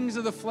by the things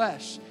of the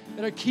flesh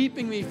that are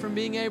keeping me from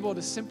being able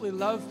to simply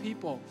love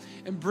people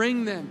and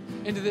bring them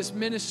into this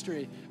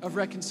ministry of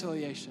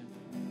reconciliation?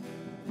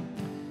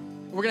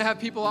 We're going to have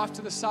people off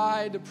to the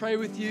side to pray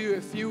with you.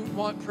 If you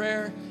want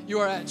prayer, you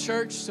are at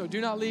church, so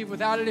do not leave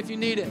without it if you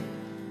need it.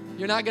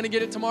 You're not going to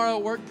get it tomorrow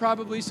at work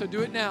probably, so do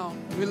it now.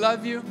 We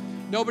love you.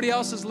 Nobody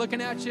else is looking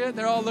at you.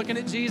 They're all looking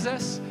at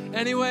Jesus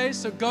anyway,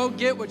 so go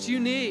get what you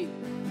need.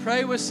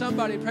 Pray with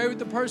somebody. Pray with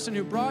the person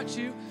who brought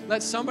you.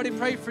 Let somebody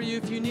pray for you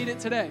if you need it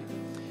today.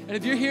 And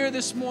if you're here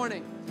this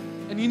morning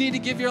and you need to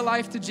give your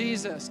life to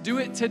Jesus, do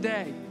it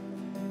today.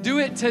 Do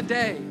it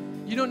today.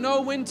 You don't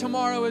know when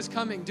tomorrow is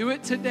coming. Do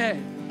it today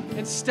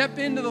and step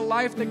into the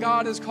life that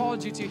God has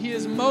called you to. He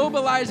is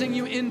mobilizing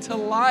you into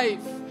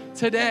life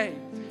today.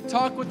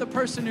 Talk with the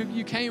person who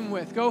you came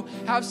with. Go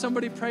have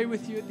somebody pray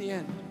with you at the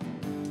end.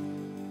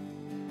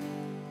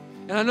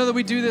 And I know that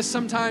we do this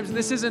sometimes, and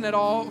this isn't at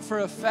all for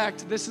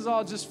effect. This is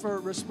all just for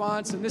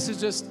response, and this is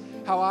just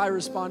how I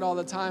respond all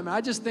the time. And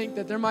I just think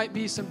that there might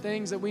be some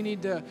things that we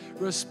need to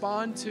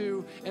respond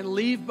to and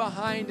leave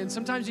behind, and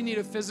sometimes you need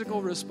a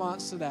physical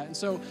response to that. And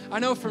so I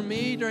know for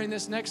me, during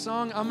this next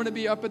song, I'm going to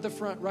be up at the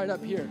front, right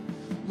up here,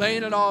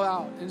 laying it all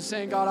out and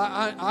saying, God,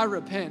 I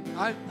repent.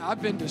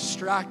 I've been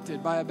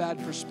distracted by a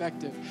bad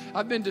perspective.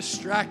 I've been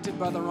distracted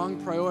by the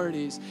wrong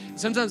priorities. And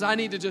sometimes I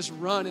need to just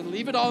run and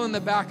leave it all in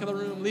the back of the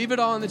room, leave it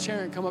all in the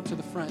chair and come up to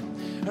the front.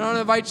 And I want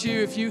to invite you,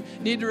 if you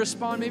need to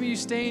respond, maybe you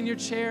stay in your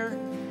chair.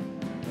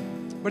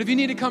 But if you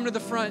need to come to the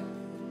front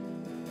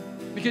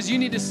because you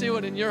need to seal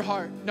it in your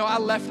heart, no, I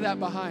left that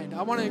behind.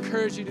 I want to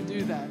encourage you to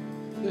do that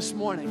this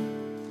morning.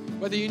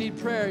 Whether you need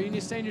prayer, you need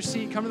to stay in your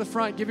seat, come to the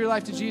front, give your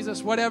life to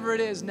Jesus, whatever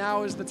it is,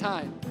 now is the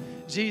time.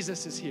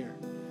 Jesus is here.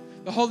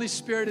 The Holy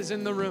Spirit is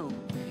in the room.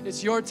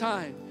 It's your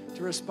time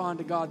to respond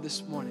to God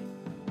this morning.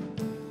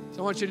 So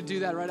I want you to do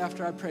that right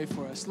after I pray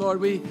for us.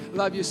 Lord, we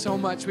love you so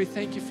much. We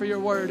thank you for your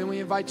word, and we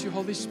invite you,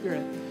 Holy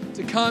Spirit,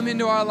 to come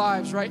into our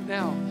lives right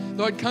now.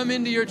 Lord, come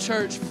into your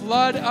church.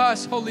 Flood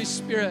us, Holy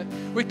Spirit,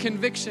 with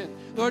conviction.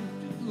 Lord,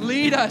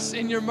 lead us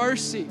in your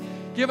mercy.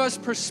 give us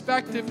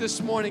perspective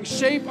this morning.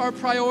 Shape our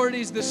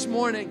priorities this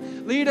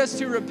morning. Lead us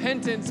to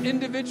repentance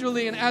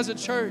individually and as a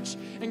church.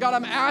 And God,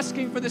 I'm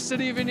asking for the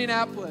city of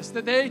Indianapolis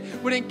that they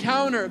would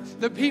encounter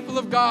the people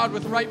of God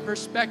with right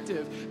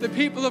perspective, the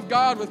people of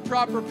God with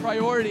proper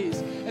priorities,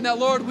 and that,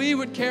 Lord, we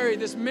would carry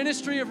this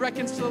ministry of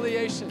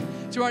reconciliation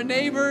to our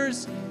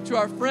neighbors, to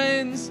our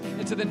friends,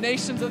 and to the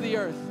nations of the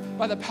earth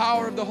by the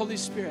power of the Holy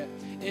Spirit.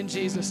 In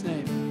Jesus'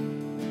 name.